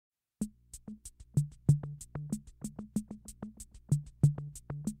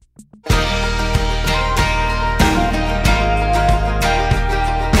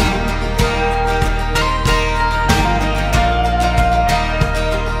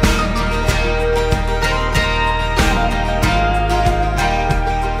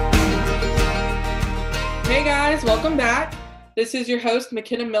Welcome back. This is your host,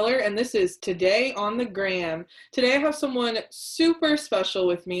 McKenna Miller, and this is Today on the Gram. Today I have someone super special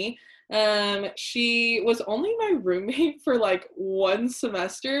with me. She was only my roommate for like one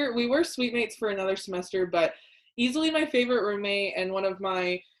semester. We were suite mates for another semester, but easily my favorite roommate and one of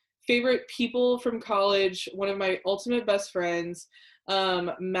my favorite people from college, one of my ultimate best friends,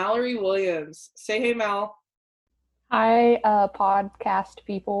 Mallory Williams. Say hey, Mal. Hi, podcast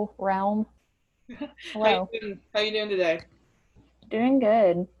people realm. Hello. How you doing today? Doing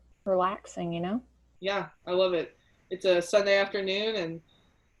good. Relaxing, you know? Yeah, I love it. It's a Sunday afternoon,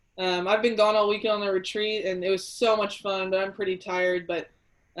 and I've been gone all weekend on a retreat, and it was so much fun, but I'm pretty tired. But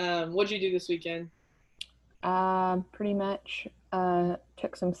what'd you do this weekend? Pretty much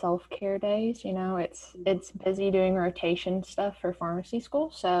took some self-care days, you know. It's busy doing rotation stuff for pharmacy school,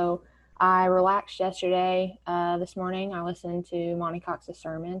 so I relaxed yesterday. This morning I listened to Monty Cox's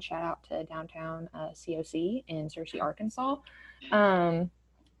sermon. Shout out to downtown COC in Searcy, Arkansas. Um,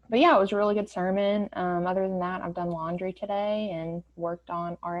 but yeah, it was a really good sermon. Other than that, I've done laundry today and worked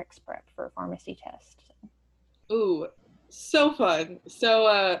on RX prep for a pharmacy test. Ooh, so fun.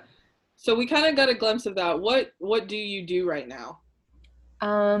 So we kind of got a glimpse of that. What do you do right now?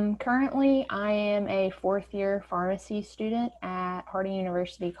 Currently, I am a fourth year pharmacy student at Harding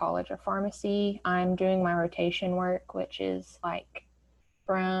University College of Pharmacy. I'm doing my rotation work, which is like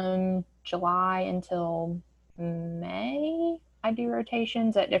from July until May. I do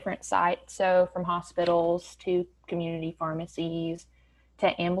rotations at different sites, so from hospitals to community pharmacies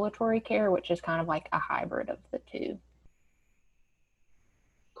to ambulatory care, which is kind of like a hybrid of the two.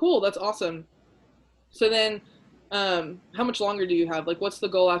 Cool, that's awesome. So then, how much longer do you have? Like, what's the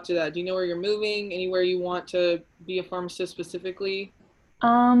goal after that? Do you know where you're moving? Anywhere you want to be a pharmacist specifically?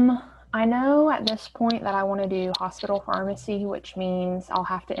 Um, I know at this point that I want to do hospital pharmacy, which means I'll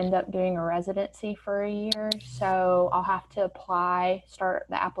have to end up doing a residency for a year. So I'll have to apply, start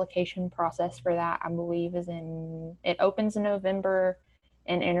the application process for that. I believe it opens in November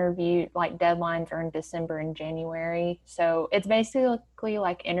and interview like deadlines are in December and January. So it's basically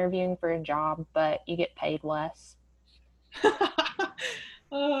like interviewing for a job, but you get paid less.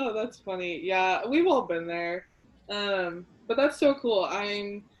 Oh, that's funny. Yeah, we've all been there. But that's so cool.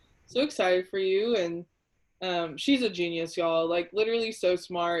 I'm so excited for you. And she's a genius, y'all. Like literally so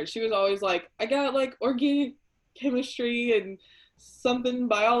smart. She was always like, I got like organic chemistry and something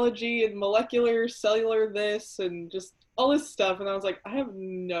biology and molecular cellular this and just all this stuff. And I was like, I have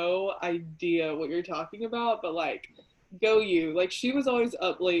no idea what you're talking about, but like go you. Like she was always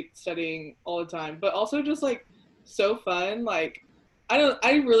up late studying all the time, but also just like so fun. Like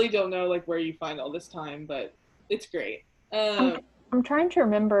I really don't know like where you find all this time, but it's great. I'm Um I'm trying to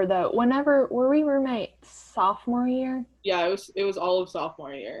remember though. Whenever were we roommates? Sophomore year? yeah, it was all of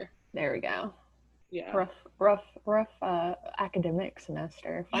sophomore year. There we go. Yeah. Rough academic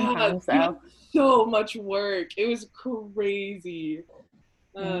semester. Fun Yeah, times we had though. so much work. It was crazy.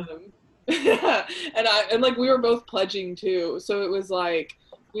 Yeah. Um, and like we were both pledging too, so it was like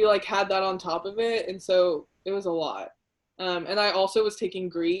we like had that on top of it, and so it was a lot. And I also was taking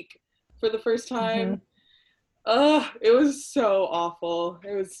Greek for the first hmm time. It was so awful.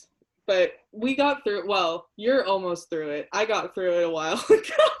 It was, but we got through it. Well, you're almost through it. I got through it a while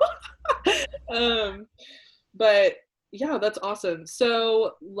ago. um, but yeah, that's awesome.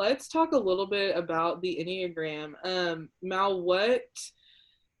 So let's talk a little bit about the Enneagram. Mal,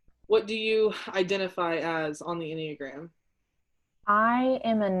 what do you identify as on the Enneagram? I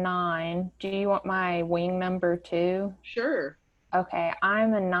am a 9. Do you want my wing number too? Sure. Okay,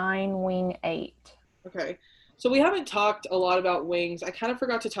 I'm a 9 wing 8. Okay. So we haven't talked a lot about wings. I kind of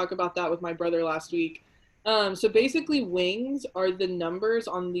forgot to talk about that with my brother last week. So basically wings are the numbers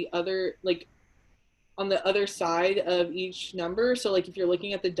on the other like on the other side of each number. So like if you're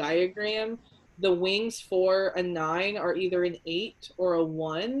looking at the diagram, the wings for a 9 are either an 8 or a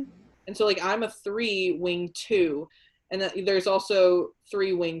 1. And so like I'm a 3 wing 2 and there's also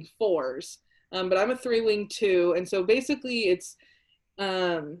 3 wing 4s. But I'm a 3 wing 2 and so basically it's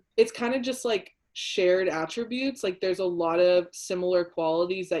kind of just like shared attributes. Like there's a lot of similar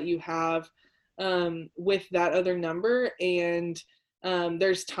qualities that you have with that other number and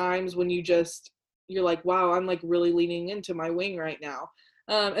there's times when you're like, wow, I'm like really leaning into my wing right now.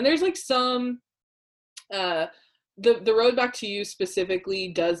 And there's like some uh the road back to you specifically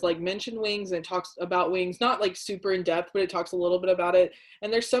does like mention wings and it talks about wings, not like super in depth, but it talks a little bit about it.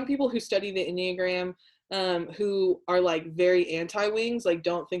 And there's some people who study the Enneagram who are like very anti wings, like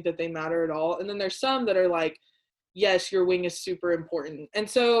don't think that they matter at all. And then there's some that are like, yes, your wing is super important. And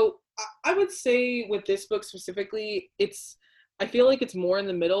so I would say with this book specifically, I feel like it's more in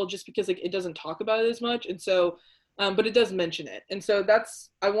the middle just because like it doesn't talk about it as much. And so but it does mention it. And so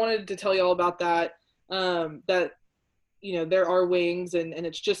I wanted to tell you all about that, that, there are wings, and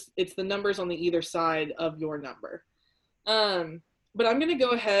it's the numbers on the either side of your number. But I'm going to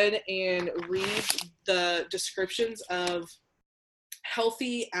go ahead and read the descriptions of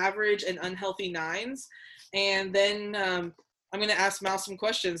healthy, average, and unhealthy nines. And then I'm going to ask Mal some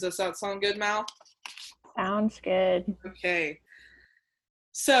questions. Does that sound good, Mal? Sounds good. Okay.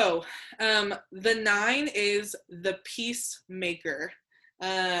 So the 9 is the peacemaker.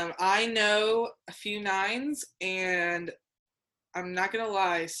 I know a few 9s, and I'm not going to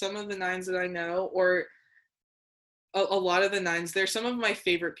lie, some of the 9s that I know, or a lot of the 9s, they're some of my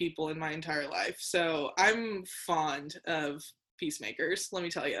favorite people in my entire life. So I'm fond of peacemakers, let me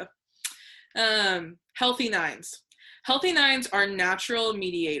tell you. Healthy 9s. Healthy 9s are natural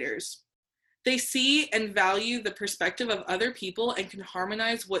mediators. They see and value the perspective of other people and can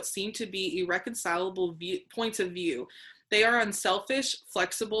harmonize what seem to be irreconcilable points of view. They are unselfish,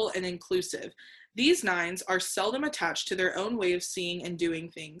 flexible, and inclusive. These 9s are seldom attached to their own way of seeing and doing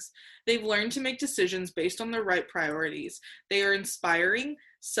things. They've learned to make decisions based on the right priorities. They are inspiring,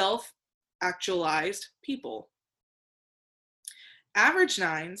 self-actualized people. Average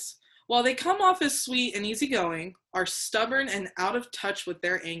 9s, while they come off as sweet and easygoing, are stubborn and out of touch with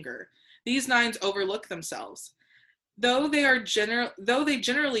their anger. These 9s overlook themselves. Though they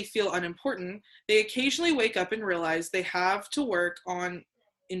generally feel unimportant, they occasionally wake up and realize they have to work on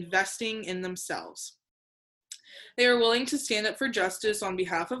investing in themselves. They are willing to stand up for justice on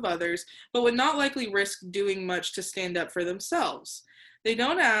behalf of others, but would not likely risk doing much to stand up for themselves. They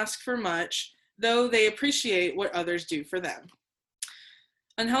don't ask for much, though they appreciate what others do for them.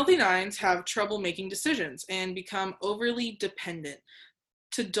 Unhealthy 9s have trouble making decisions and become overly dependent.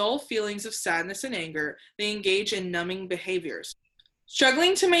 To dull feelings of sadness and anger, they engage in numbing behaviors.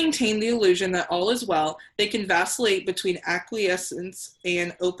 Struggling to maintain the illusion that all is well, they can vacillate between acquiescence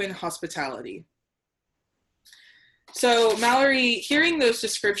and open hospitality. So, Mallory, hearing those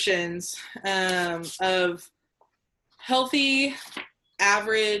descriptions of healthy,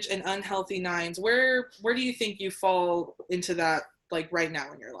 average, and unhealthy 9s, where do you think you fall into that, like right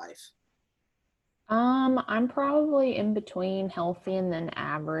now in your life? I'm probably in between healthy and then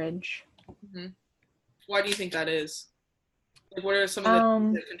average. Mm-hmm. Why do you think that is? Like, what are some of the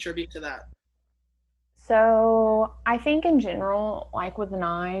things that contribute to that? So I think in general, like with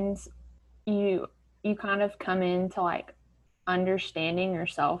 9s, you kind of come into like understanding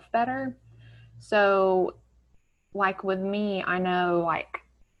yourself better. So like with me, I know like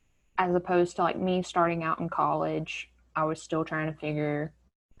as opposed to like me starting out in college, I was still trying to figure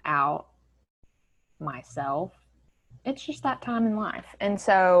out myself. It's just that time in life. And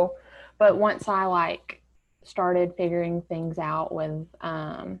so, but once I like started figuring things out with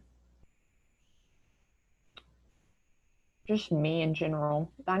just me in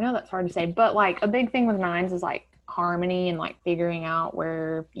general, I know that's hard to say, but like a big thing with 9s is like harmony and like figuring out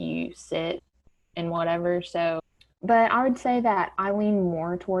where you sit and whatever. So, but I would say that I lean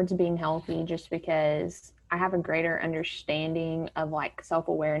more towards being healthy just because I have a greater understanding of like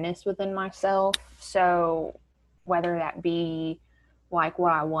self-awareness within myself. So whether that be like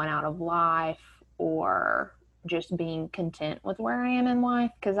what I want out of life or just being content with where I am in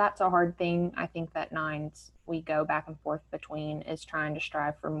life, because that's a hard thing. I think that 9s we go back and forth between is trying to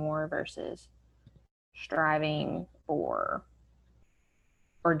strive for more versus striving for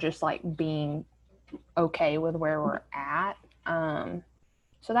or just like being okay with where we're at.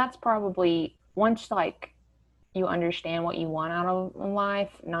 So that's probably once like you understand what you want out of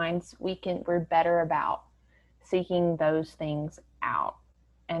life, 9s we're better about seeking those things out.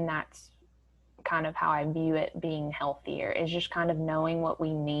 And that's kind of how I view it being healthier is just kind of knowing what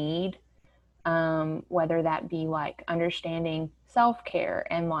we need, whether that be like understanding self-care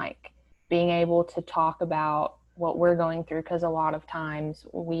and like being able to talk about what we're going through, because a lot of times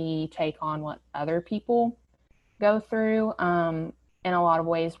we take on what other people go through. In a lot of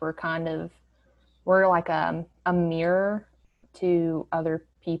ways we're like a mirror to other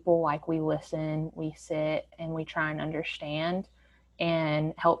people. Like we listen, we sit, and we try and understand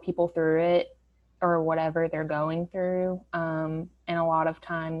and help people through it or whatever they're going through. And a lot of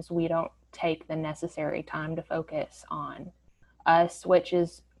times we don't take the necessary time to focus on us, which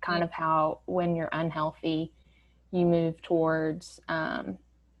is kind of how when you're unhealthy, you move towards, I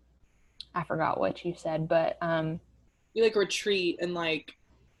forgot what you said, but you like retreat and like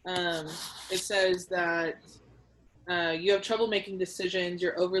it says that you have trouble making decisions,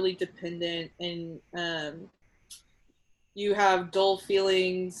 you're overly dependent, and You have dull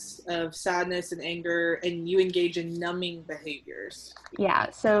feelings of sadness and anger, and you engage in numbing behaviors. Yeah,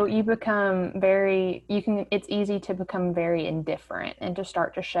 so you become very, you can, it's easy to become very indifferent and to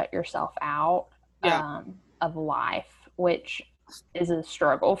start to shut yourself out Yeah. of life, which is a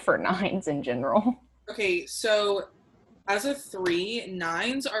struggle for nines in general. Okay, so as a three,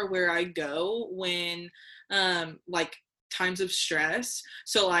 nines are where I go when like times of stress.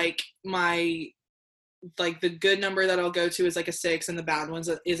 So like my like the good number that I'll go to is like a 6 and the bad ones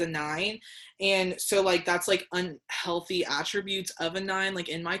is a 9. And so like that's like unhealthy attributes of a 9 like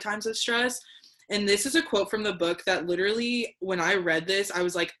in my times of stress. And this is a quote from the book that literally when I read this I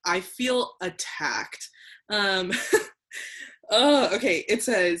was like I feel attacked. Um okay, it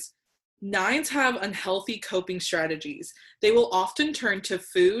says nines have unhealthy coping strategies. They will often turn to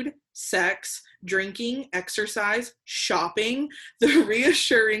food, sex, drinking, exercise, shopping, the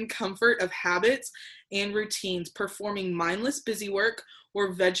reassuring comfort of habits and routines, performing mindless busy work,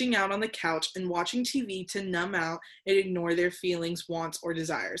 or vegging out on the couch and watching TV to numb out and ignore their feelings, wants, or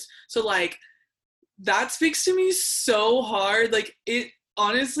desires. So, like, that speaks to me so hard. Like, it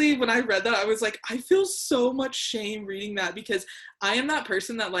honestly, when I read that, I was like, I feel so much shame reading that because I am that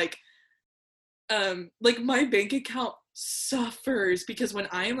person that, like my bank account suffers because when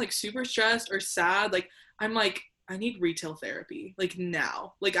I am like super stressed or sad, like I'm like I need retail therapy like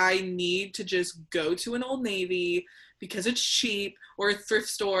now. Like I need to just go to an Old Navy because it's cheap or a thrift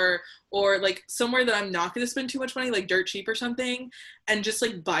store or like somewhere that I'm not going to spend too much money like dirt cheap or something and just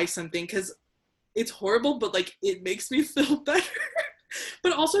like buy something cuz it's horrible but like it makes me feel better.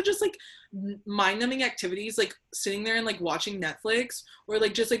 But also just like mind-numbing activities like sitting there and like watching Netflix or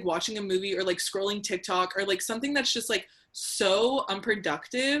like just like watching a movie or like scrolling TikTok or like something that's just like so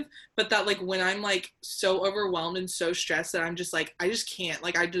unproductive but that like when I'm like so overwhelmed and so stressed that I'm just like I just can't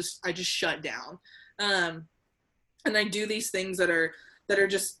like I just shut down. um and I do these things that are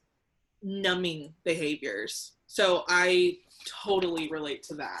just numbing behaviors, so I totally relate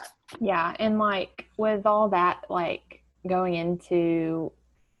to that. Yeah, and like with all that, like going into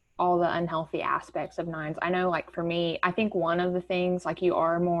all the unhealthy aspects of nines, I know like for me, I think one of the things like you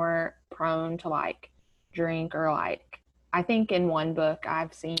are more prone to like drink or like, I think in one book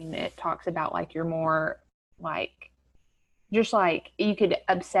I've seen it talks about like you're more like, just like you could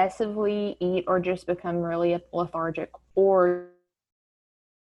obsessively eat or just become really lethargic, or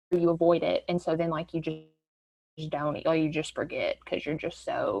you avoid it. And so then like you just don't eat or you just forget because you're just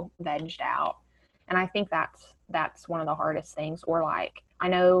so vegged out. And I think that's one of the hardest things. Or like I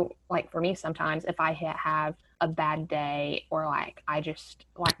know like for me sometimes if I have a bad day or like I just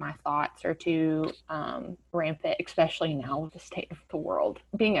like my thoughts are too rampant, especially now with the state of the world.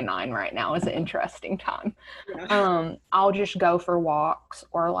 Being a nine right now is an interesting time. Yeah. I'll just go for walks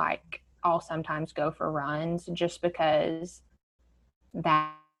or like I'll sometimes go for runs just because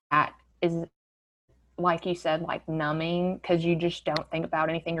that is, like you said, like numbing because you just don't think about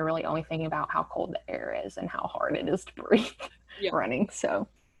anything. You're really only thinking about how cold the air is and how hard it is to breathe Yeah. running. So,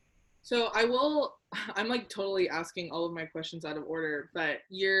 So I will I'm like totally asking all of my questions out of order, but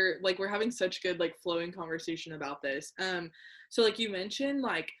you're like we're having such good like flowing conversation about this. So like you mentioned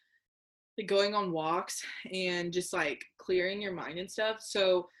like going on walks and just like clearing your mind and stuff.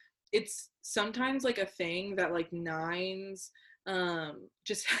 So it's sometimes like a thing that like nines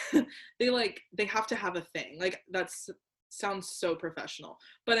just they have to have a thing. Like that's sounds so professional.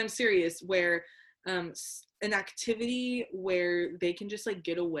 But I'm serious where an activity where they can just like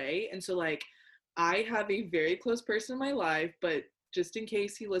get away. And so like I have a very close person in my life, but just in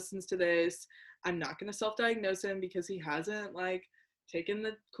case he listens to this, I'm not going to self-diagnose him because he hasn't like taken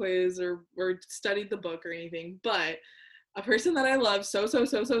the quiz or studied the book or anything, but a person that I love so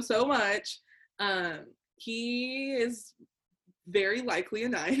much, um, he is very likely a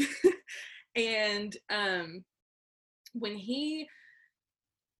 9. And when he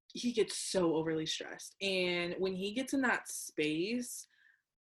gets so overly stressed and when he gets in that space,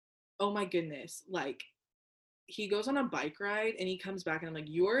 oh my goodness, like he goes on a bike ride and he comes back and I'm like,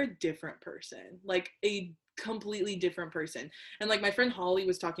 you're a different person, like a completely different person. And like my friend Holly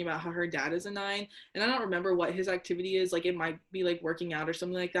was talking about how her dad is a 9, and I don't remember what his activity is. Like it might be like working out or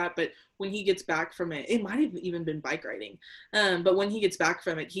something like that. But when he gets back from it, it might have even been bike riding. But when he gets back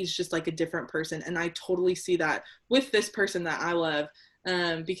from it, he's just like a different person. And I totally see that with this person that I love,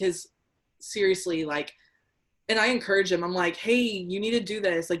 because seriously, like and I encourage him. I'm like, hey, you need to do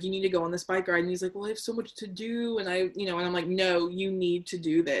this. Like, you need to go on this bike ride. And he's like, well, I have so much to do. And and I'm like, no, you need to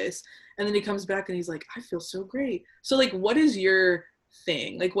do this. And then he comes back and he's like, I feel so great. So, like, what is your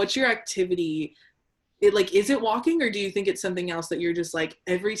thing? Like, what's your activity? Is it walking or do you think it's something else that you're just like,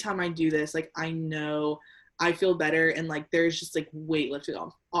 every time I do this, like, I know I feel better and like there's just like weight lifted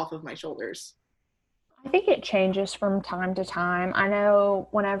off of my shoulders. I think it changes from time to time. I know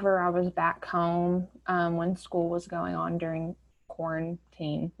whenever I was back home, when school was going on during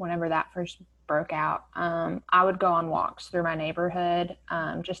quarantine, whenever that first broke out, I would go on walks through my neighborhood,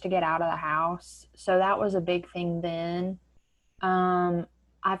 just to get out of the house. So that was a big thing then. Um,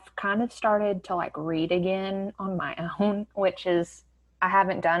 I've kind of started to like read again on my own, which is I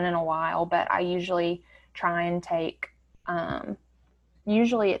haven't done in a while, but I usually try and take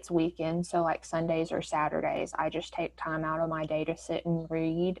usually it's weekends, so like Sundays or Saturdays, I just take time out of my day to sit and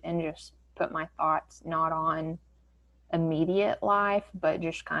read and just put my thoughts not on immediate life, but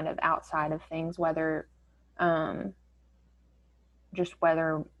just kind of outside of things, whether um just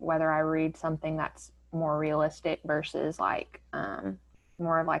whether I read something that's more realistic versus like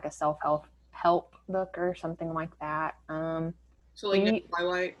more of like a self help book or something like that. So like no We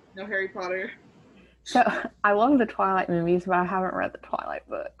Twilight, no Harry Potter. so I love the Twilight movies, but I haven't read the Twilight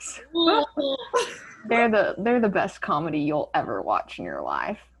books. Oh, They're the best comedy you'll ever watch in your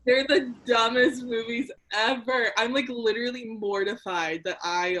life. they're the dumbest movies ever. I'm like literally mortified that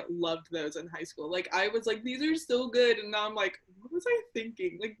I loved those in high school. Like I was like, these are so good, and now I'm like, what was I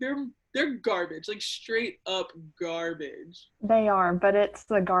thinking? Like they're garbage, like straight up garbage. They are, but it's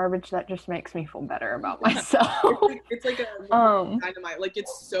the garbage that just makes me feel better about Yeah. myself. It's like a um, dynamite. Like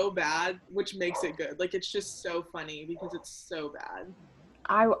it's so bad, which makes it good. Like it's just so funny because it's so bad.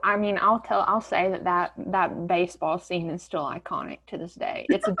 I mean, I'll say that baseball scene is still iconic to this day.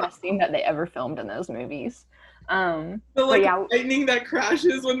 It's the best scene that they ever filmed in those movies. The But like yeah, lightning that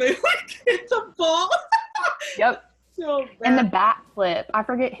crashes when they like hit the ball. yep. So And the bad. bat flip. I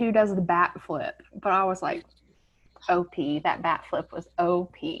forget who does the bat flip, but I was like, OP. That bat flip was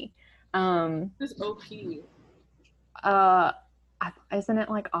OP. Um, Just OP. uh, isn't it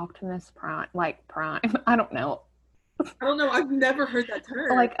like Optimus Prime? Like Prime? I don't know. I don't know. I've never heard that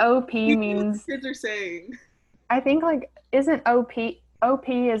term. Like OP You know what means the kids are saying. I think like isn't OP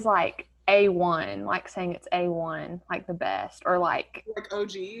is like A1, like saying it's A1, like the best, or like Like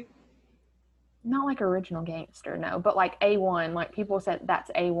OG. not like original gangster, no, but like A1, like people said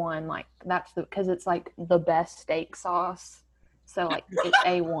that's A1, like that's the because it's like the best steak sauce. So like it's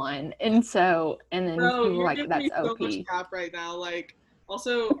A1. And then Bro, people were you're like giving that's me so much OP. cap right now. Like,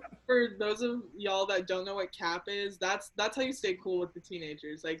 also for those of y'all that don't know what cap is, that's how you stay cool with the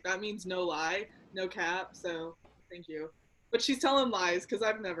teenagers. Like that means no lie, no cap. So thank you. But she's telling lies because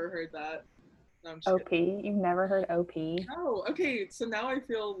I've never heard that. No, I'm just kidding. OP. You've never heard OP? Oh, okay. So now I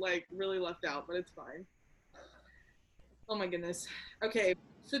feel like really left out, but it's fine. Oh my goodness. Okay.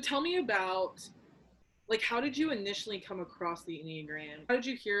 So tell me about like how did you initially come across the Enneagram? How did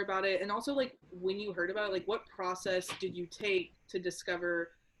you hear about it? And also like when you heard about it, like what process did you take to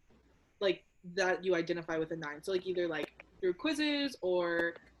discover like that you identify with a nine? So like either like through quizzes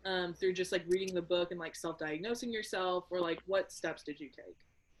or through just like reading the book and like self-diagnosing yourself, or like what steps did you take?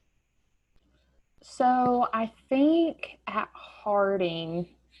 So I think at Harding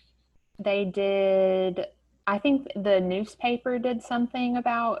they did I think the newspaper did something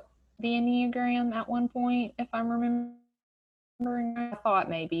about the Enneagram at one point, if I'm remembering right. I thought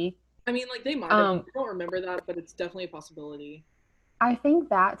maybe. I mean like they might have. Um, I don't remember that, but it's definitely a possibility. I think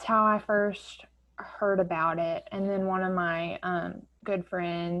that's how I first heard about it. And then one of my good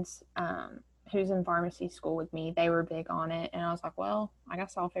friends who's in pharmacy school with me, they were big on it. And I was like, well, I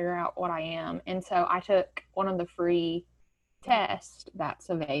guess I'll figure out what I am. And so I took one of the free tests that's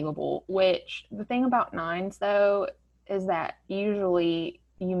available, which the thing about nines, though, is that usually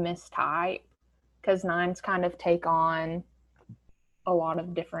you mistype because nines kind of take on a lot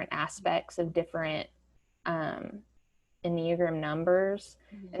of different aspects of different um, Enneagram numbers.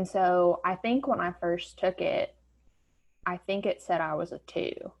 Mm-hmm. And so I think when I first took it, I think it said I was a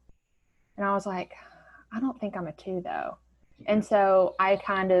two. And I was like, I don't think I'm a two though. And so I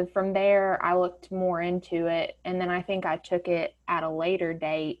kind of, from there, I looked more into it. And then I think I took it at a later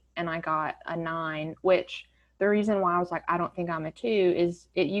date and I got a nine, which the reason why I was like, I don't think I'm a two is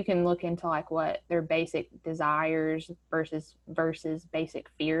you can look into like what their basic desires versus basic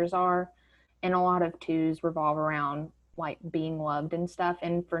fears are. And a lot of twos revolve around like being loved and stuff.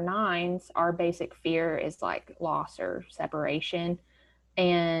 And for nines, our basic fear is like loss or separation.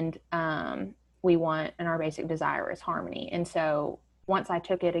 And we want, and our basic desire is harmony. And so once I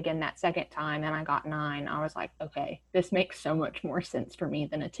took it again that second time and I got nine, I was like, okay, this makes so much more sense for me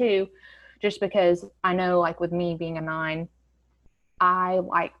than a two, just because I know, like, with me being a nine, I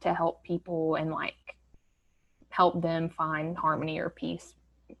like to help people and like help them find harmony or peace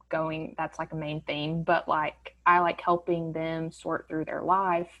going. That's like a main theme, but like I like helping them sort through their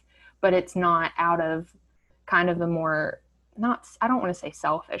life, but it's not out of kind of the more, not, I don't want to say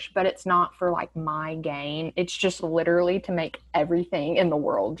selfish, but it's not for like my gain. It's just literally to make everything in the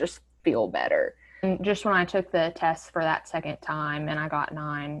world just feel better. And just when I took the test for that second time and I got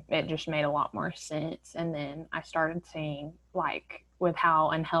 9, it just made a lot more sense. And then I started seeing, like, with how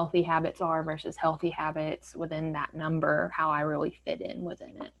unhealthy habits are versus healthy habits within that number, how I really fit in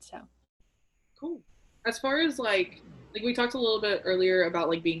within it. So, Cool. As far as like we talked a little bit earlier about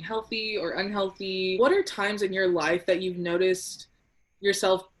like being healthy or unhealthy, what are times in your life that you've noticed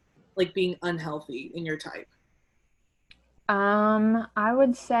yourself like being unhealthy in your type? I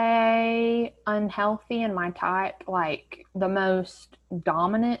would say unhealthy in my type, like the most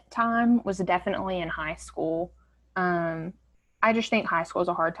dominant time was definitely in high school. Um, I just think high school is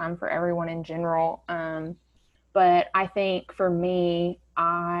a hard time for everyone in general. But I think for me,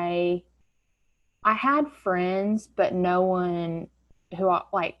 I had friends, but no one who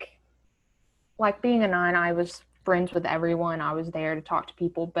like being a 9, I was friends with everyone. I was there to talk to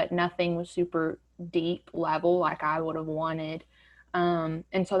people, but nothing was super deep level like I would have wanted.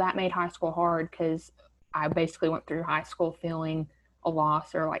 And so that made high school hard because I basically went through high school feeling a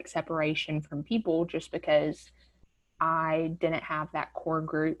loss or like separation from people just because I didn't have that core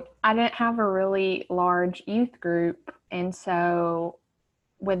group. I didn't have a really large youth group. And so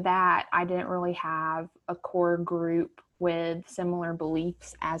with that, I didn't really have a core group with similar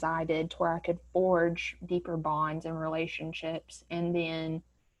beliefs as I did to where I could forge deeper bonds and relationships. And then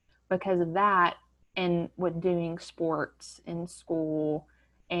because of that, and with doing sports in school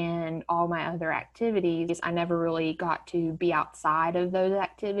and all my other activities, I never really got to be outside of those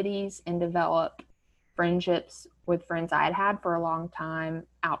activities and develop friendships with friends I had had for a long time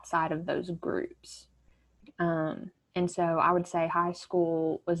outside of those groups. And so I would say high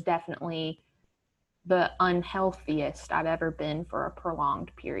school was definitely the unhealthiest I've ever been for a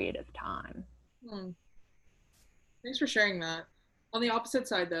prolonged period of time. Hmm. Thanks for sharing that. On the opposite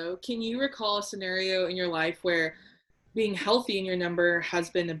side, though, can you recall a scenario in your life where being healthy in your number has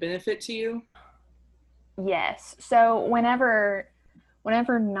been a benefit to you? Yes. So whenever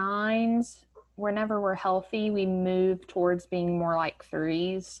nines, whenever we're healthy, we move towards being more like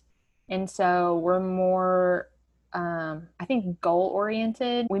threes. And so we're more, I think, goal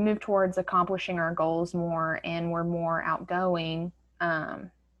oriented. We move towards accomplishing our goals more and we're more outgoing.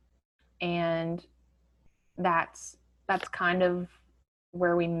 Um, and that's kind of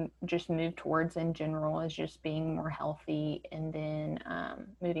where we just move towards in general, is just being more healthy and then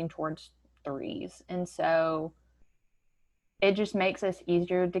moving towards threes. And so it just makes us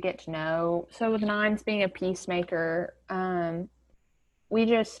easier to get to know. So with nines being a peacemaker, I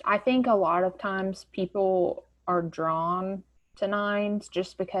think a lot of times people are drawn to nines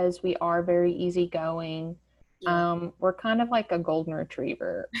just because we are very easygoing. Yeah. We're kind of like a golden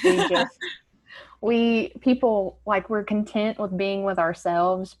retriever. We people like, we're content with being with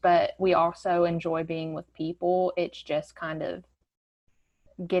ourselves, but we also enjoy being with people. It's just kind of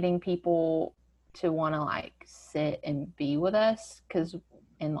getting people to want to like sit and be with us, because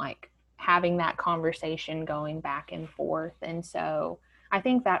and like having that conversation going back and forth. And so I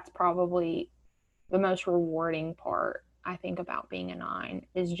think that's probably the most rewarding part, I think, about being a 9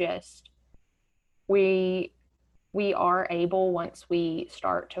 is just we we are able, once we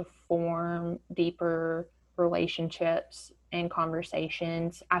start to form deeper relationships and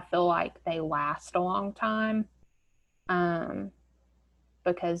conversations, I feel like they last a long time, um,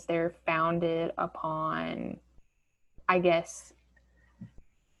 because they're founded upon, I guess,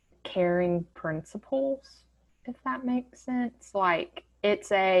 caring principles, if that makes sense. Like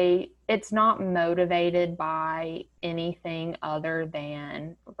it's not motivated by anything other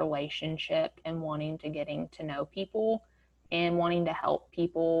than relationship and wanting to getting to know people and wanting to help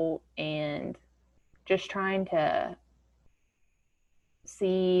people and just trying to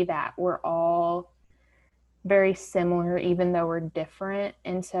see that we're all very similar even though we're different.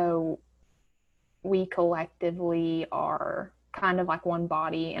 And so we collectively are kind of like one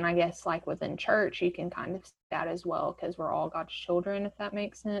body. And I guess like within church, you can kind of see that as well, because we're all God's children, if that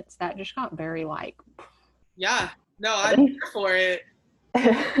makes sense. That just got very like. Yeah. No, I'm here for it.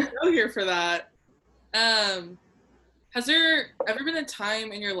 I'm so here for that. Um, has there ever been a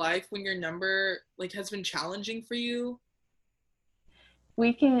time in your life when your number like has been challenging for you?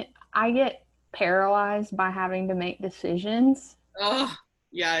 I get paralyzed by having to make decisions. Oh,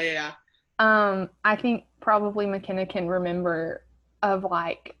 yeah, yeah, yeah. I think probably McKenna can remember of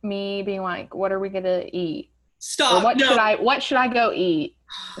like me being like, what are we gonna eat? Or Stop. No, what should I go eat?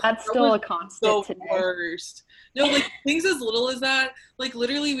 That's that still was a constant the today. worst. No, like things as little as that. Like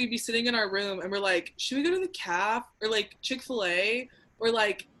literally, we'd be sitting in our room and we're like, should we go to the calf or like Chick-fil-A or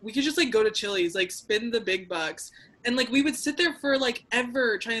like we could just like go to Chili's, like spend the big bucks. And like we would sit there for like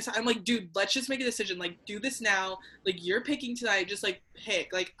ever trying to. I'm like, dude, let's just make a decision. Like, do this now. Like, you're picking tonight. Just like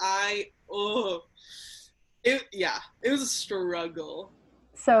pick. Like, it was a struggle.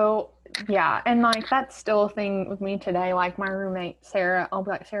 So yeah, and like that's still a thing with me today. Like my roommate Sarah, I'll be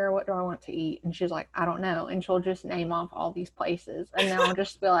like, Sarah, what do I want to eat? And she's like, I don't know. And she'll just name off all these places, and then I'll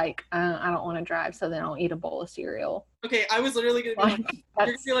just be like, I don't want to drive, so then I'll eat a bowl of cereal. Okay, I was literally gonna be like, you're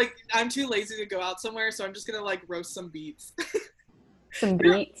gonna That's be like, I'm too lazy to go out somewhere, so I'm just gonna like roast some beets. some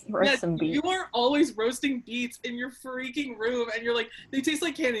beets, roast Yeah, some beets. you are always roasting beets in your freaking room, and you're like, they taste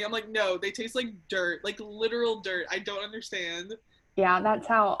like candy. I'm like, no, they taste like dirt, like literal dirt. I don't understand. Yeah, that's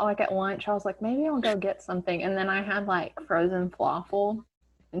how, like at lunch, I was like, maybe I'll go get something. And then I had like frozen falafel.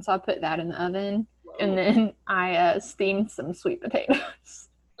 And so I put that in the oven. Whoa. And then I steamed some sweet potatoes.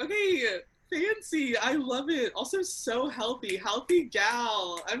 Okay, fancy. I love it. Also, so healthy. Healthy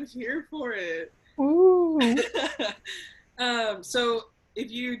gal. I'm here for it. Ooh. So if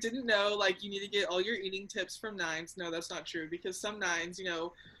you didn't know, like, you need to get all your eating tips from nines. No, that's not true, because some nines, you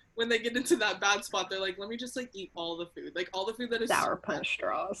know, when they get into that bad spot, they're like, let me just like eat all the food, like all the food that is Sour Punch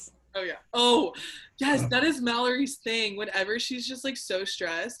straws. Oh yeah. Oh yes, that is Mallory's thing. Whenever she's just like so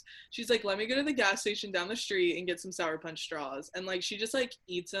stressed, she's like, let me go to the gas station down the street and get some Sour Punch straws. And like she just like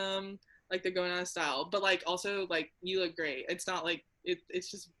eats them like they're going out of style. But like also like, you look great. It's not like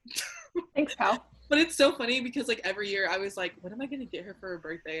it's just Thanks, pal. But it's so funny because like every year I was like, what am I gonna get her for her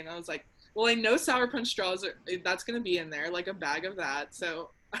birthday? And I was like, well, I know Sour Punch straws that's gonna be in there, like a bag of that.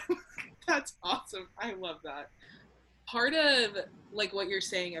 So that's awesome. I love that. Part of like what you're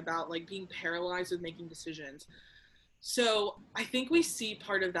saying about like being paralyzed with making decisions. So I think we see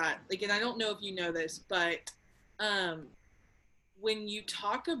part of that, like, and I don't know if you know this, but when you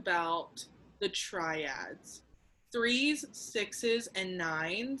talk about the triads, 3s, 6s, and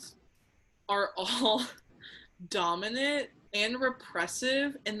 9s are all dominant and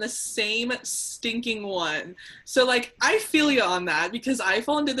repressive in the same stinking one. So like I feel you on that because I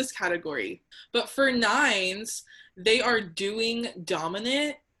fall into this category. But for 9s, they are doing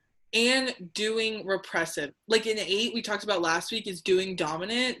dominant and doing repressive. Like in 8, we talked about last week, is doing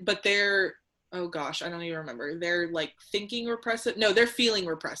dominant, but they're, oh gosh, I don't even remember. They're like thinking repressive. No, they're feeling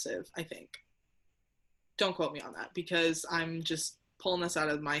repressive, I think. Don't quote me on that because I'm just pulling this out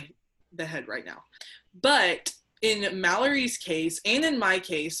of the head right now. But in Mallory's case and in my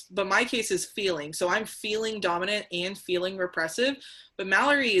case, but my case is feeling. So I'm feeling dominant and feeling repressive, but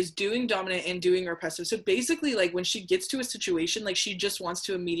Mallory is doing dominant and doing repressive. So basically like when she gets to a situation, like she just wants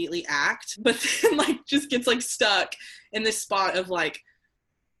to immediately act, but then like just gets like stuck in this spot of like,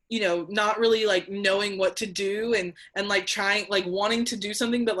 you know, not really like knowing what to do and like trying, like wanting to do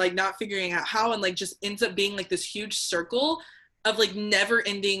something, but like not figuring out how, and like just ends up being like this huge circle of like never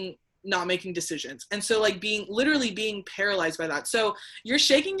ending not making decisions. And so like literally being paralyzed by that. So you're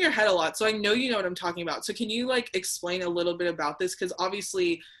shaking your head a lot. So I know you know what I'm talking about. So can you like explain a little bit about this? Because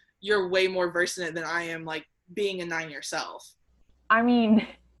obviously you're way more versed in it than I am, like being a 9 yourself. I mean,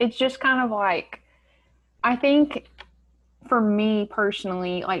 it's just kind of like, I think for me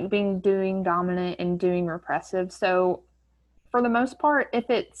personally, like doing dominant and doing repressive. So for the most part,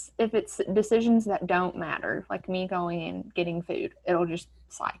 if it's decisions that don't matter, like me going and getting food, it'll just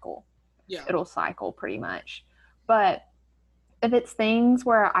cycle. Yeah. It'll cycle pretty much. But if it's things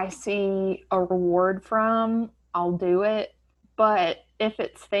where I see a reward from, I'll do it. But if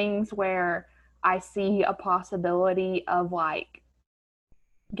it's things where I see a possibility of like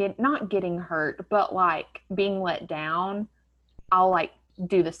not getting hurt, but like being let down, I'll like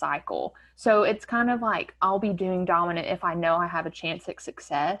do the cycle. So it's kind of like I'll be doing dominant if I know I have a chance at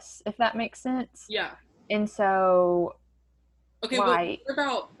success, if that makes sense. Yeah. And so okay, like, well, what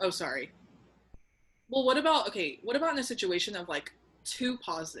about, oh sorry. Well, what about in a situation of like too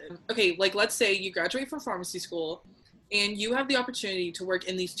positive? Okay, like let's say you graduate from pharmacy school and you have the opportunity to work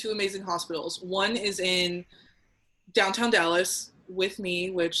in these 2 amazing hospitals. One is in downtown Dallas with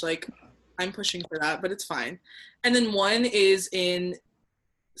me, which like I'm pushing for that, but it's fine. And then one is in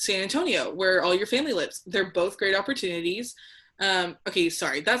San Antonio, where all your family lives. They're both great opportunities. Okay,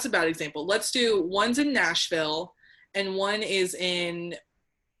 sorry, that's a bad example. Let's do one's in Nashville and one is in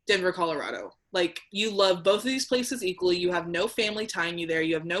Denver, Colorado. Like you love both of these places equally. You have no family tying you there.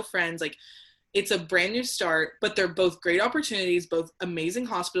 You have no friends. Like it's a brand new start, but they're both great opportunities, both amazing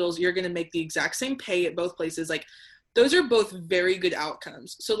hospitals. You're going to make the exact same pay at both places. Like those are both very good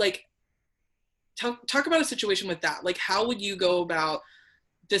outcomes. So like talk about a situation with that. Like how would you go about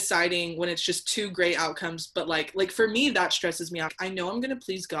deciding when it's just 2 great outcomes, but like for me, that stresses me out. I know I'm going to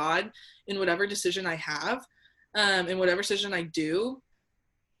please God in whatever decision I have, in whatever decision I do.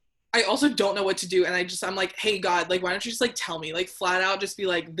 I also don't know what to do. And I'm like, hey God, like, why don't you just like tell me, like flat out, just be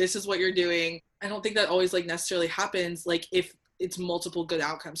like, this is what you're doing. I don't think that always like necessarily happens, like if it's multiple good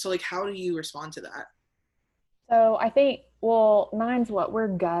outcomes. So like, how do you respond to that? So I think, well, mine's what we're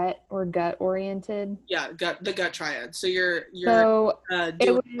gut oriented. Yeah, the gut triad. So you're So it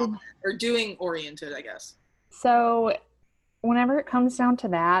doing would, or doing oriented, I guess. so whenever it comes down to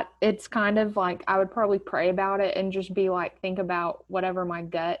that, it's kind of like I would probably pray about it and just be like, think about whatever my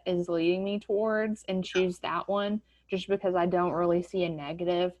gut is leading me towards and choose that one just because I don't really see a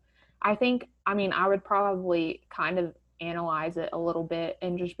negative. I think, I mean, I would probably kind of analyze it a little bit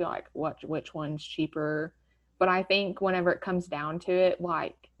and just be like, which one's cheaper? But I think whenever it comes down to it,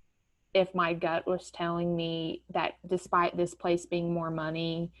 like, if my gut was telling me that despite this place being more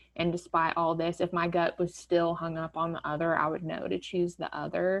money and despite all this, if my gut was still hung up on the other, I would know to choose the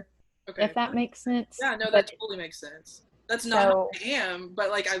other, Okay. if that makes sense. Yeah, no, that But totally makes sense. That's not how so, I am, but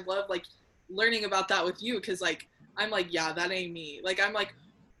like I love like learning about that with you because like I'm like, yeah, that ain't me. Like I'm like,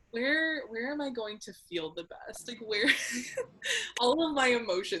 where am I going to feel the best? Like where all of my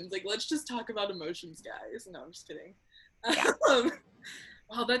emotions. Like let's just talk about emotions, guys. No, I'm just kidding. yeah. Um,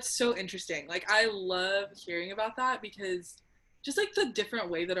 wow, that's so interesting. Like I love hearing about that because just like the different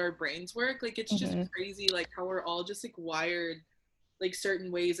way that our brains work, like it's just Mm-hmm. crazy like how we're all just like wired like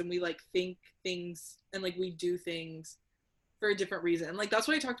certain ways and we like think things and like we do things for a different reason. And like that's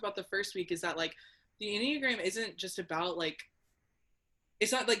what I talked about the first week is that like the Enneagram isn't just about like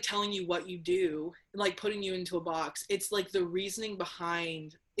it's not like telling you what you do, like putting you into a box. It's like the reasoning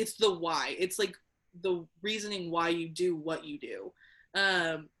behind it's the why. It's like the reasoning why you do what you do.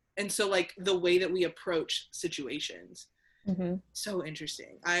 And so like the way that we approach situations. Mm-hmm. So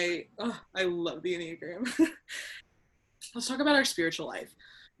interesting. I love the Enneagram. Let's talk about our spiritual life.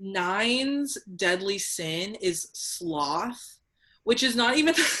 Nine's deadly sin is sloth, which is not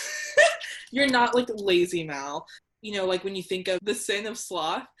even you're not like lazy Mal, you know, like when you think of the sin of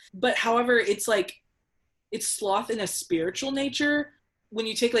sloth. But however, it's like it's sloth in a spiritual nature. When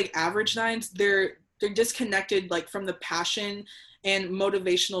you take like average nines, they're disconnected like from the passion and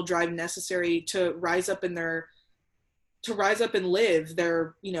motivational drive necessary to rise up and live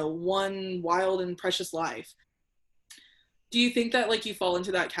their, you know, one wild and precious life. Do you think that like you fall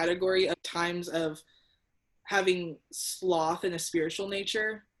into that category of times of having sloth in a spiritual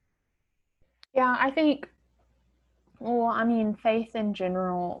nature? Yeah, I think, well, I mean, faith in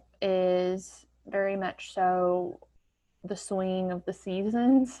general is very much so the swing of the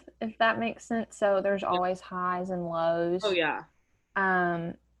seasons, if that makes sense. So there's Yeah. always highs and Oh lows. yeah.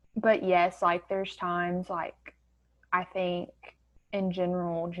 Um, but yes, like there's times like I think in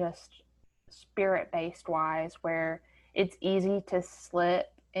general, just spirit based wise, where it's easy to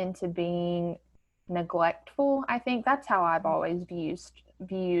slip into being neglectful. I think that's how I've always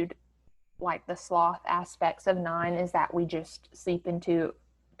viewed like the sloth aspects of nine is that we just seep into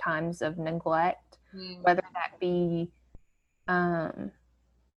times of neglect, Mm, whether that be um,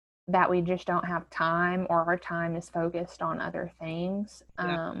 that we just don't have time or our time is focused on other things.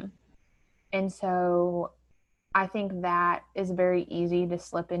 yeah. And so I think that is very easy to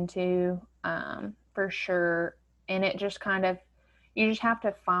slip into, for sure. And it just kind of, you just have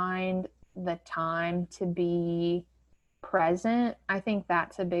to find the time to be present. I think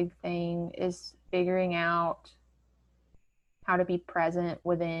that's a big thing is figuring out how to be present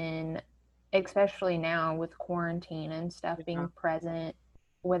within, especially now with quarantine and stuff, Yeah. being present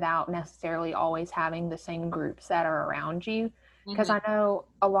without necessarily always having the same groups that are around you. Because Mm-hmm. I know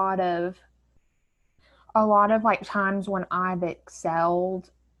a lot of like times when I've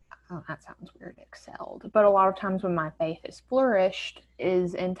excelled, oh, that sounds weird, excelled, but a lot of times when my faith has flourished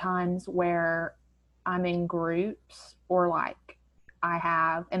is in times where I'm in groups or like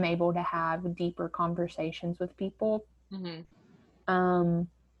am able to have deeper conversations with people Mm-hmm. um,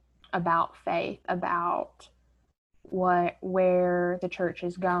 about faith, about where the church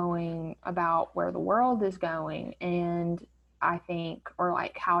is going, about where the world is going, and I think, or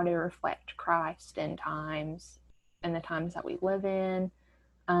like how to reflect Christ in the times that we live in.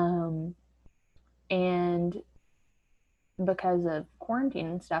 Um, and because of quarantine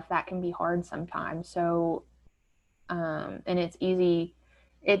and stuff, that can be hard sometimes. So, and it's easy.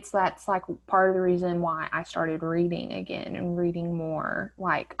 That's like part of the reason why I started reading again and reading more.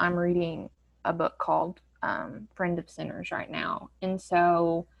 Like, I'm reading a book called Friend of Sinners right now. And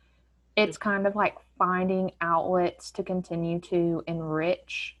so it's kind of like finding outlets to continue to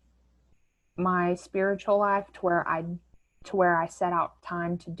enrich my spiritual life to where I set out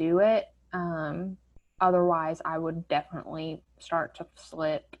time to do it. Otherwise, I would definitely start to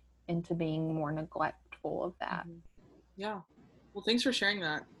slip into being more neglectful of that. Mm-hmm. Yeah. Well, thanks for sharing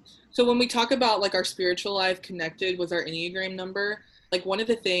that. So when we talk about like our spiritual life connected with our Enneagram number, like one of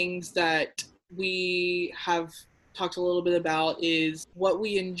the things that we have talked a little bit about is what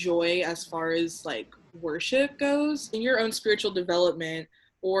we enjoy as far as like worship goes in your own spiritual development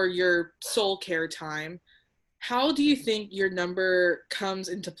or your soul care time. How do you think your number comes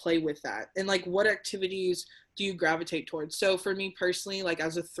into play with that? And like what activities do you gravitate towards? So for me personally, like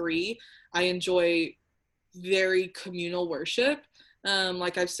as a 3, I enjoy very communal worship,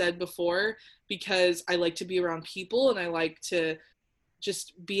 like I've said before, because I like to be around people and I like to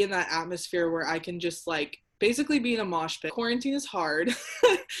just be in that atmosphere where I can just like basically be in a mosh pit. Quarantine is hard.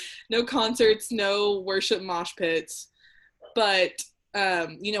 No concerts, no worship mosh pits. But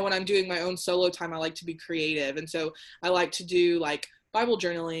when I'm doing my own solo time, I like to be creative. And so I like to do like Bible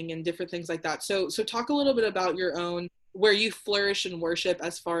journaling and different things like that. So talk a little bit about your own where you flourish in worship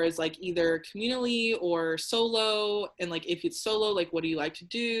as far as like either communally or solo, and like if it's solo, like what do you like to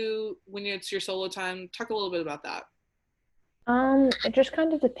do when it's your solo time? Talk a little bit about that. It just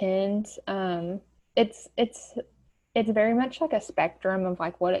kind of depends. It's very much like a spectrum of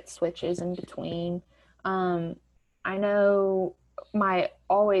like what it switches in between. Um, I know my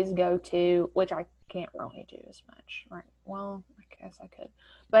always go to, which I can't really do as much, right? Well, I guess I could,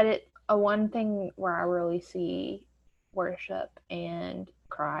 but a one thing where I really see worship and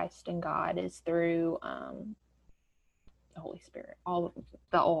Christ and God is through the Holy Spirit, all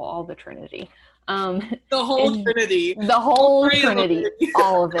the Trinity. The whole Trinity. The All whole three of them. Trinity,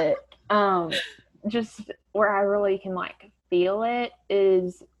 all of it. Just where I really can like feel it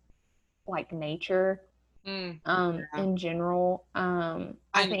is like nature. Yeah. In general. I know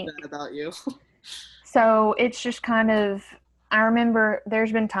think that about you. so. It's just kind of. I remember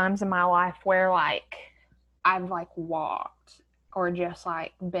there's been times in my life where like I've like walked or just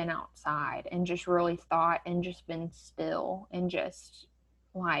like been outside and just really thought and just been still and just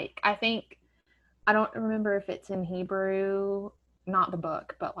like I think I don't remember if it's in Hebrew, not the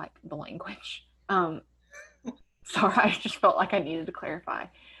book, but like the language. Sorry, I just felt like I needed to clarify.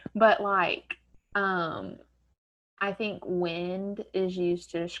 But like I think wind is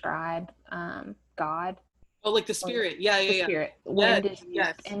used to describe God. Oh, like the spirit. Yeah, The yeah, spirit. yeah. Wind Yes, is used.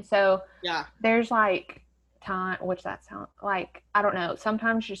 yes. And so Yeah. there's like time, which that sounds like, I don't know,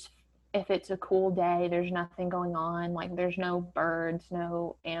 sometimes just if it's a cool day, there's nothing going on, like there's no birds,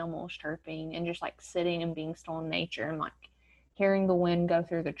 no animals chirping, and just like sitting and being still in nature and like hearing the wind go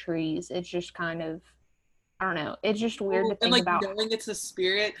through the trees. It's just kind of, I don't know, it's just weird Oh, to and think like about. knowing it's a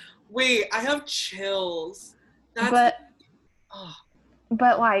spirit. Wait, I have chills. That's But oh,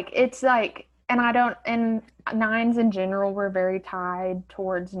 like it's like, and I don't, and nines in general were very tied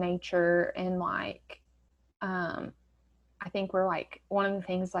towards nature and like um I think we're like one of the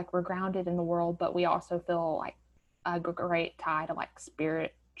things like we're grounded in the world, but we also feel like a great tie to like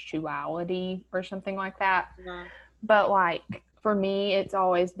spirituality or something like that. yeah. But like for me, it's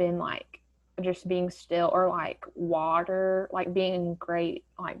always been like just being still or like water, like being in great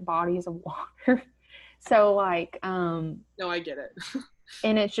like bodies of water. So like No, I get it.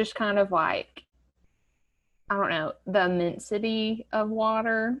 and it's just kind of like I don't know, the immensity of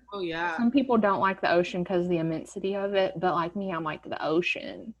water. Oh yeah. Some people don't like the ocean because of the immensity of it, but like me, I'm like the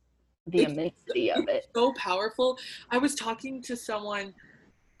ocean, the It's immensity of it's it. so powerful. I was talking to someone,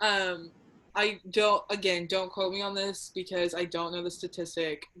 um, I don't quote me on this because I don't know the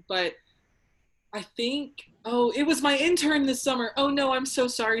statistic, but I think, oh, it was my intern this summer. Oh no, I'm so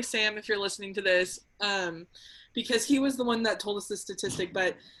sorry, Sam, if you're listening to this. Because he was the one that told us the statistic,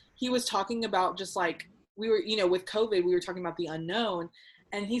 but he was talking about just like we were, with COVID, we were talking about the unknown,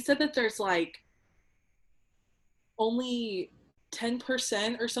 and he said that there's like only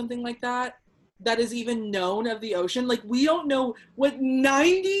 10% or something like that that is even known of the ocean. Like we don't know what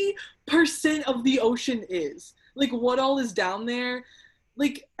 90% of the ocean is. Like what all is down there.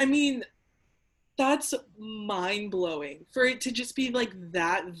 Like I mean, that's mind blowing for it to just be like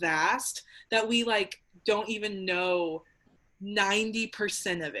that vast that we like don't even know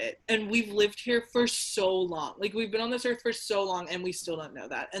 90% of it, and we've lived here for so long, like we've been on this earth for so long and we still don't know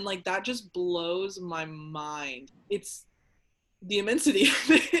that, and like that just blows my mind. It's the immensity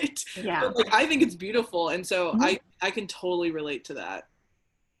of it. Yeah. But like I think it's beautiful, and so Mm-hmm. I can totally relate to that.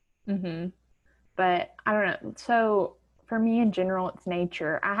 Mm-hmm. But I don't know. So for me in general, it's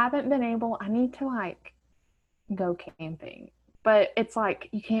nature. I haven't been able, I need to like go camping, but it's like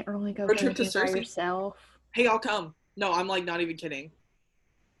you can't really go Road trip to camping by Cersei. yourself. Hey, I'll come. No, I'm like not even kidding.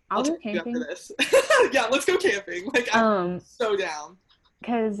 I'll I'll go text you after camping. this. Yeah, let's go camping. Like I'm Um, so down.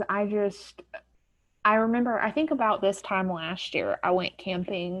 because I remember I think about this time last year I went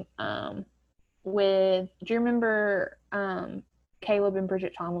camping with do you remember Caleb and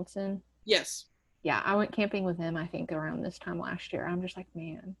Bridget Tomlinson. Yes. Yeah, I went camping with them, I think, around this time last year. I'm just like,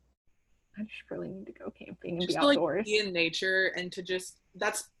 man, I just really need to go camping and Just be to like outdoors. be in nature and to just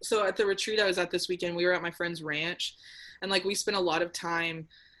that's so at the retreat I was at this weekend, we were at my friend's ranch and like we spent a lot of time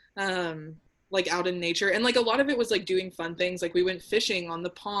like out in nature, and like a lot of it was like doing fun things. Like we went fishing on the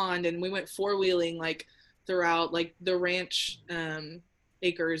pond and we went four-wheeling like throughout like the ranch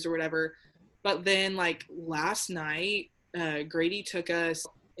acres or whatever. But then like last night Grady took us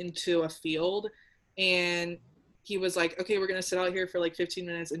into a field and he was like, okay, we're gonna sit out here for like 15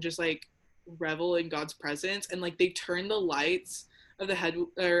 minutes and just like revel in God's presence. And like they turned the lights of the head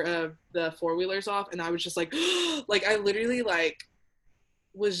or of the four-wheelers off, and I was just like like I literally like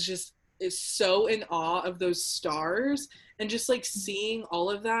was just is so in awe of those stars and just like seeing all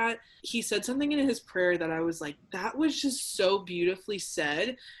of that. He said something in his prayer that I was like, that was just so beautifully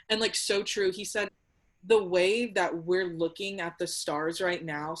said and like so true. He said the way that we're looking at the stars right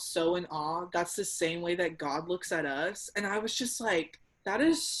now, so in awe, that's the same way that God looks at us. And I was just like, that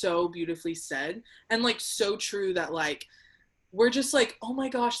is so beautifully said and like so true that like we're just like, oh my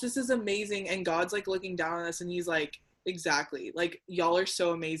gosh, this is amazing. And God's like looking down on us and he's like, exactly. Like y'all are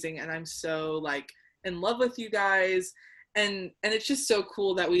so amazing and I'm so like in love with you guys. And it's just so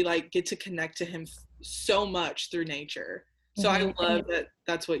cool that we like get to connect to him so much through nature. So I love that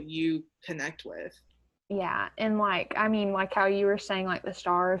that's what you connect with. Yeah, and like I mean, like how you were saying, like the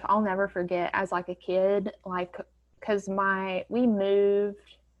stars. I'll never forget as like a kid, like because we moved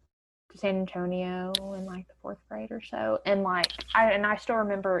to San Antonio in like the 4th grade or so, and like I still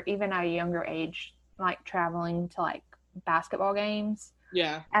remember even at a younger age, like traveling to like basketball games.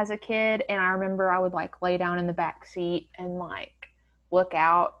 Yeah. As a kid, and I remember I would like lay down in the back seat and like look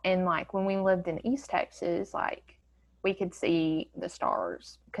out, and like when we lived in East Texas, like we could see the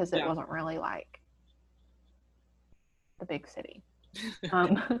stars because it wasn't really like the big city.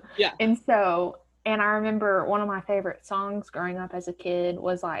 Yeah. And so, and I remember one of my favorite songs growing up as a kid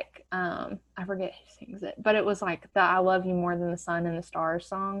was like, I forget who sings it, but it was like the I Love You More Than the Sun and the Stars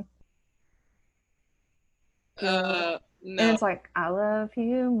song. No. And it's like, I love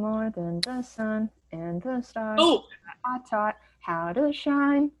you more than the sun and the stars. Oh, I taught how to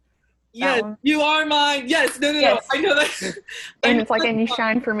shine. Yes, you are mine. Yes, no, yes. I know that. And it's like, and you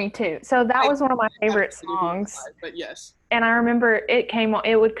shine for me too. So that was one of my favorite songs. But yes. And I remember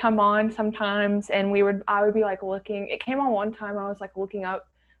it would come on sometimes, and I would be like looking. It came on one time. I was like looking up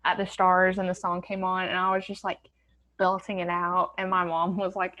at the stars, and the song came on, and I was just like belting it out. And my mom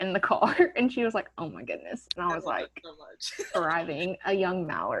was like in the car, and she was like, "Oh my goodness!" And I was like, so much. Arriving a young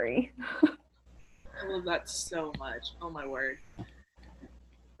Mallory. I love that so much. Oh my word.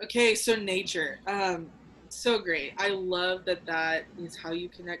 Okay, so nature. So great. I love that is how you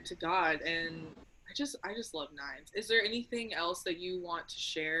connect to God, and I just love nines. Is there anything else that you want to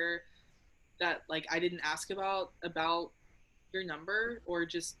share that like I didn't ask about your number or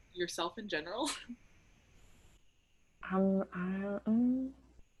just yourself in general?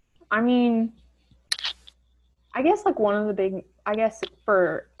 I mean, I guess like one of the big, I guess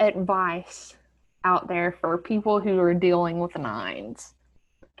for advice out there for people who are dealing with nines.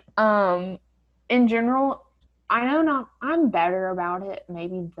 In general, I'm better about it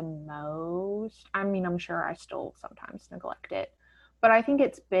maybe than most. I mean, I'm sure I still sometimes neglect it, but I think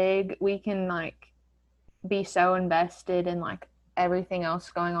it's big. We can like be so invested in like everything else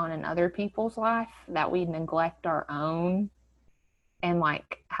going on in other people's life that we neglect our own and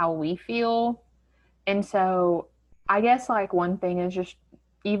like how we feel. And so I guess like one thing is just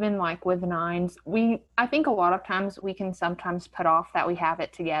even like with nines, I think a lot of times we can sometimes put off that we have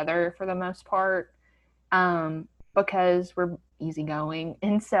it together for the most part, because we're easygoing.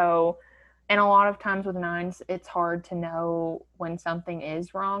 And so, and a lot of times with nines, it's hard to know when something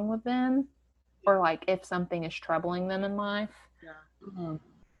is wrong with them or like if something is troubling them in life. Yeah.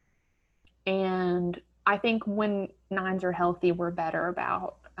 And I think when nines are healthy, we're better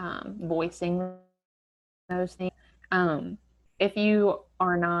about voicing those things. If you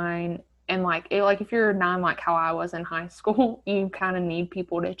are 9 and like if you're 9 like how I was in high school, you kind of need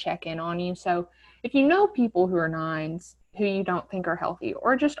people to check in on you. So if you know people who are 9s who you don't think are healthy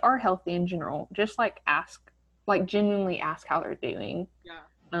or just are healthy in general, just like genuinely ask how they're doing.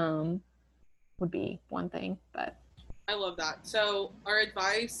 Yeah. Would be one thing. But I love that. So our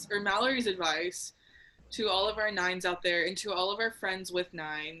advice, or Mallory's advice, to all of our 9s out there and to all of our friends with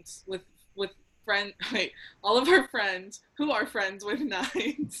 9s, all of our friends who are friends with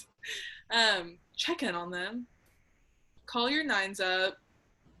 9s, check in on them. Call your 9s up,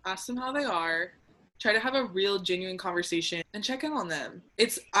 ask them how they are, try to have a real genuine conversation and check in on them.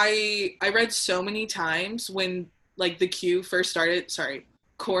 I read so many times when like the queue first started, sorry,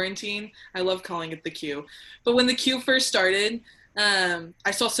 quarantine. I love calling it the queue. But when the queue first started,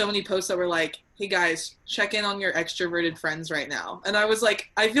 I saw so many posts that were like, hey guys, check in on your extroverted friends right now. And I was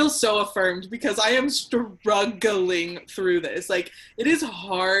like, I feel so affirmed because I am struggling through this. Like, it is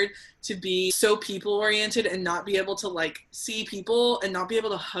hard to be so people oriented and not be able to like see people and not be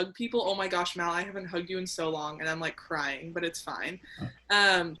able to hug people. Oh my gosh, Mal, I haven't hugged you in so long and I'm like crying, but it's fine.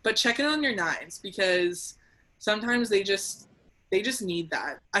 But check in on your nines because sometimes they just need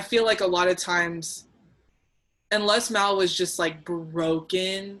that. I feel like a lot of times, unless Mal was just like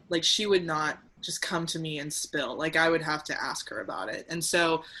broken, like she would not just come to me and spill. Like I would have to ask her about it. And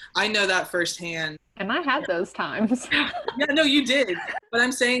so I know that firsthand. And I had those times. Yeah, no, you did. But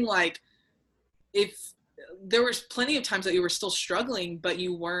I'm saying like, if there was plenty of times that you were still struggling, but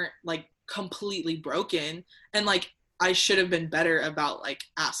you weren't like completely broken. And like, I should have been better about like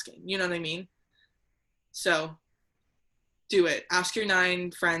asking, you know what I mean? So do it. Ask your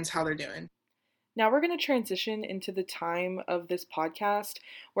 9 friends how they're doing. Now we're going to transition into the time of this podcast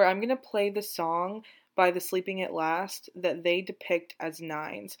where I'm going to play the song by the Sleeping at Last that they depict as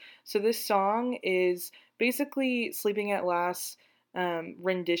 9s. So this song is basically Sleeping at Last's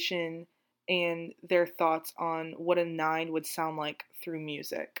rendition and their thoughts on what a 9 would sound like through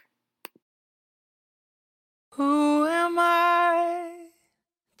music. Who am I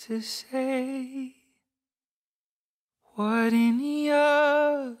to say what any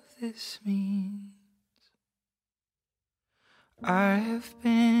of this means? I have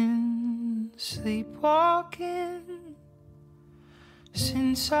been sleepwalking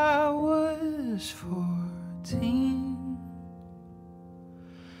since I was 14.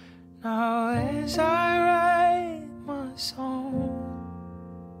 Now as I write my song,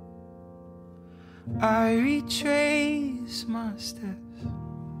 I retrace my steps.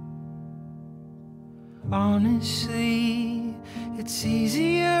 Honestly, it's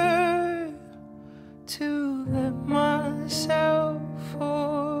easier to let myself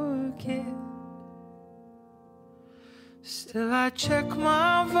forget. Still I check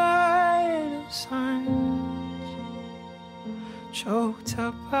my vital signs. Choked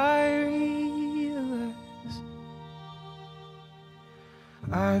up I realize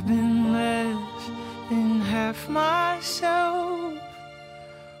I've been less than half myself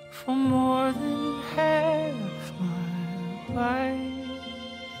for more than half my life.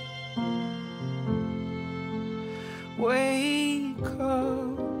 Wake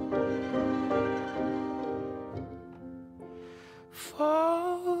up,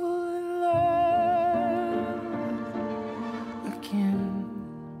 fall in love again,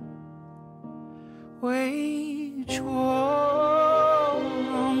 wage war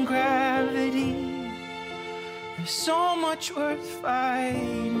on gravity. There's so much worth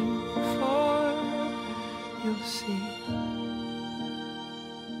fighting for. You'll see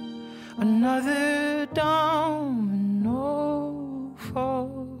another domino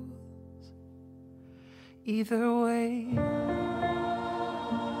falls. Either way,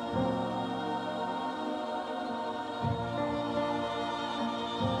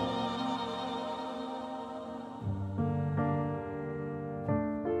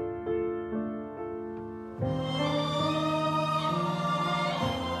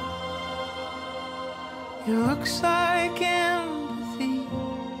 it looks like empathy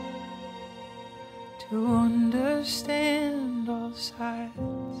to understand all sides,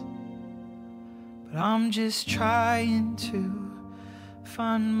 but I'm just trying to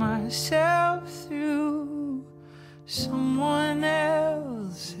find myself through someone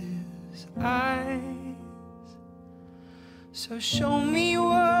else's eyes. So show me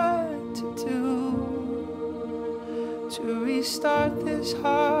what to do to restart this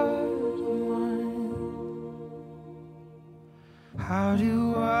heart. How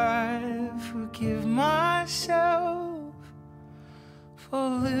do I forgive myself for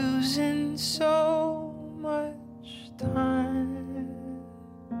losing so much time?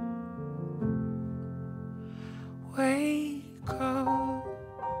 Wake up,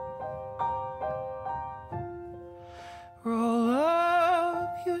 roll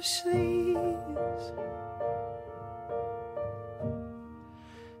up your sleeves.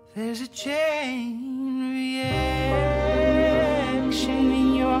 There's a chain reaction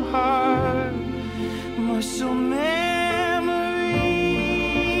in your heart, muscle memory,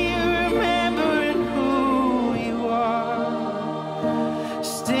 remembering who you are.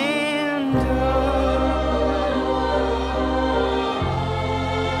 Stand up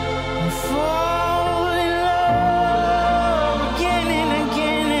and fall in love again and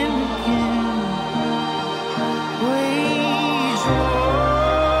again and again. Wage war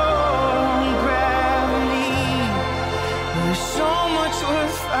on gravity.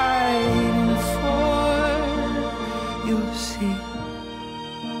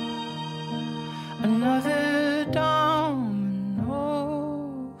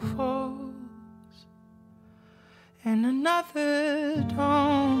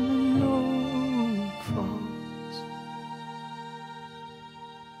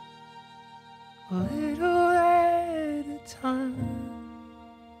 a little at a time.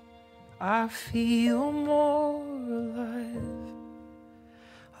 I feel more alive.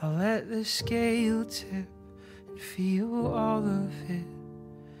 I let the scale tip and feel all of it.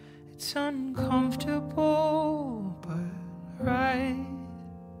 It's uncomfortable, but right.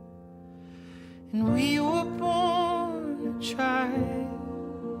 And we were born to try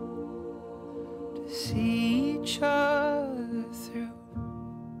to see each other through,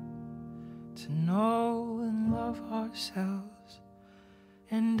 to know and love ourselves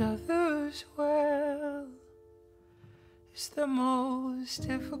and others well. It's the most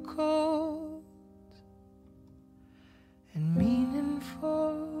difficult and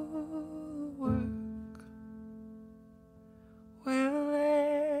meaningful work we'll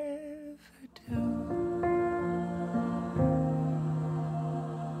ever do.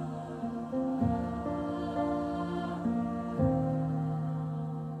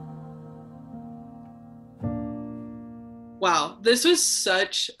 Wow, this was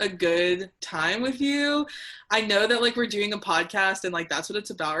such a good time with you. I know that like we're doing a podcast and like that's what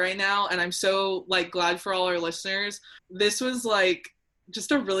it's about right now, and I'm so like glad for all our listeners. This was like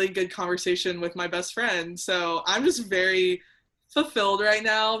just a really good conversation with my best friend. So I'm just very fulfilled right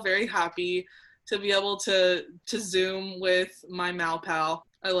now, very happy to be able to Zoom with my Mal pal.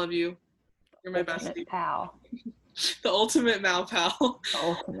 I love you. You're my Ultimate bestie. pal. The ultimate Mal pal. The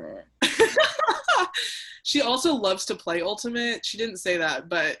ultimate. She also loves to play Ultimate. She didn't say that,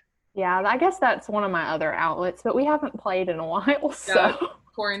 but Yeah, I guess that's one of my other outlets, but we haven't played in a while, so. yeah,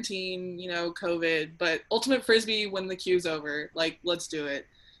 quarantine, you know, COVID, but Ultimate Frisbee when the queue's over. Like, let's do it.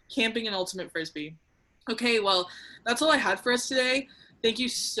 Camping and Ultimate Frisbee. Okay, well, that's all I had for us today. Thank you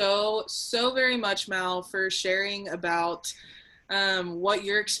so very much, Mal, for sharing about what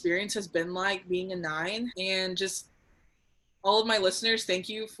your experience has been like being a 9, and just all of my listeners, thank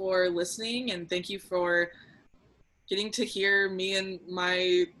you for listening, and thank you for getting to hear me and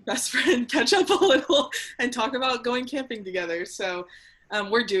my best friend catch up a little and talk about going camping together. So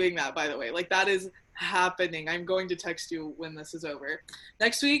we're doing that, by the way. Like, that is happening. I'm going to text you when this is over.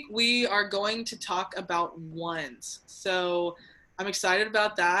 Next week, we are going to talk about ones. So I'm excited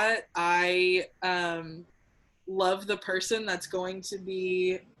about that. I love the person that's going to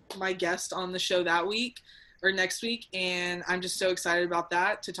be my guest on the show that week or next week, and I'm just so excited about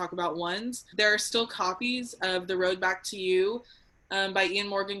that, to talk about ones. There are still copies of The Road Back to You by Ian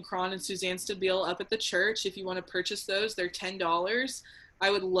Morgan Cron and Suzanne Stabile up at the church. If you want to purchase those, they're $10. I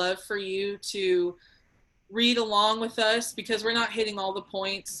would love for you to read along with us, because we're not hitting all the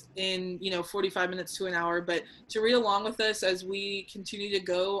points in 45 minutes to an hour, but to read along with us as we continue to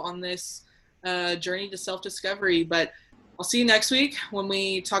go on this journey to self-discovery. But I'll see you next week when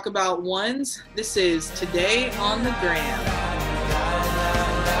we talk about ones. This is Today on the Gram.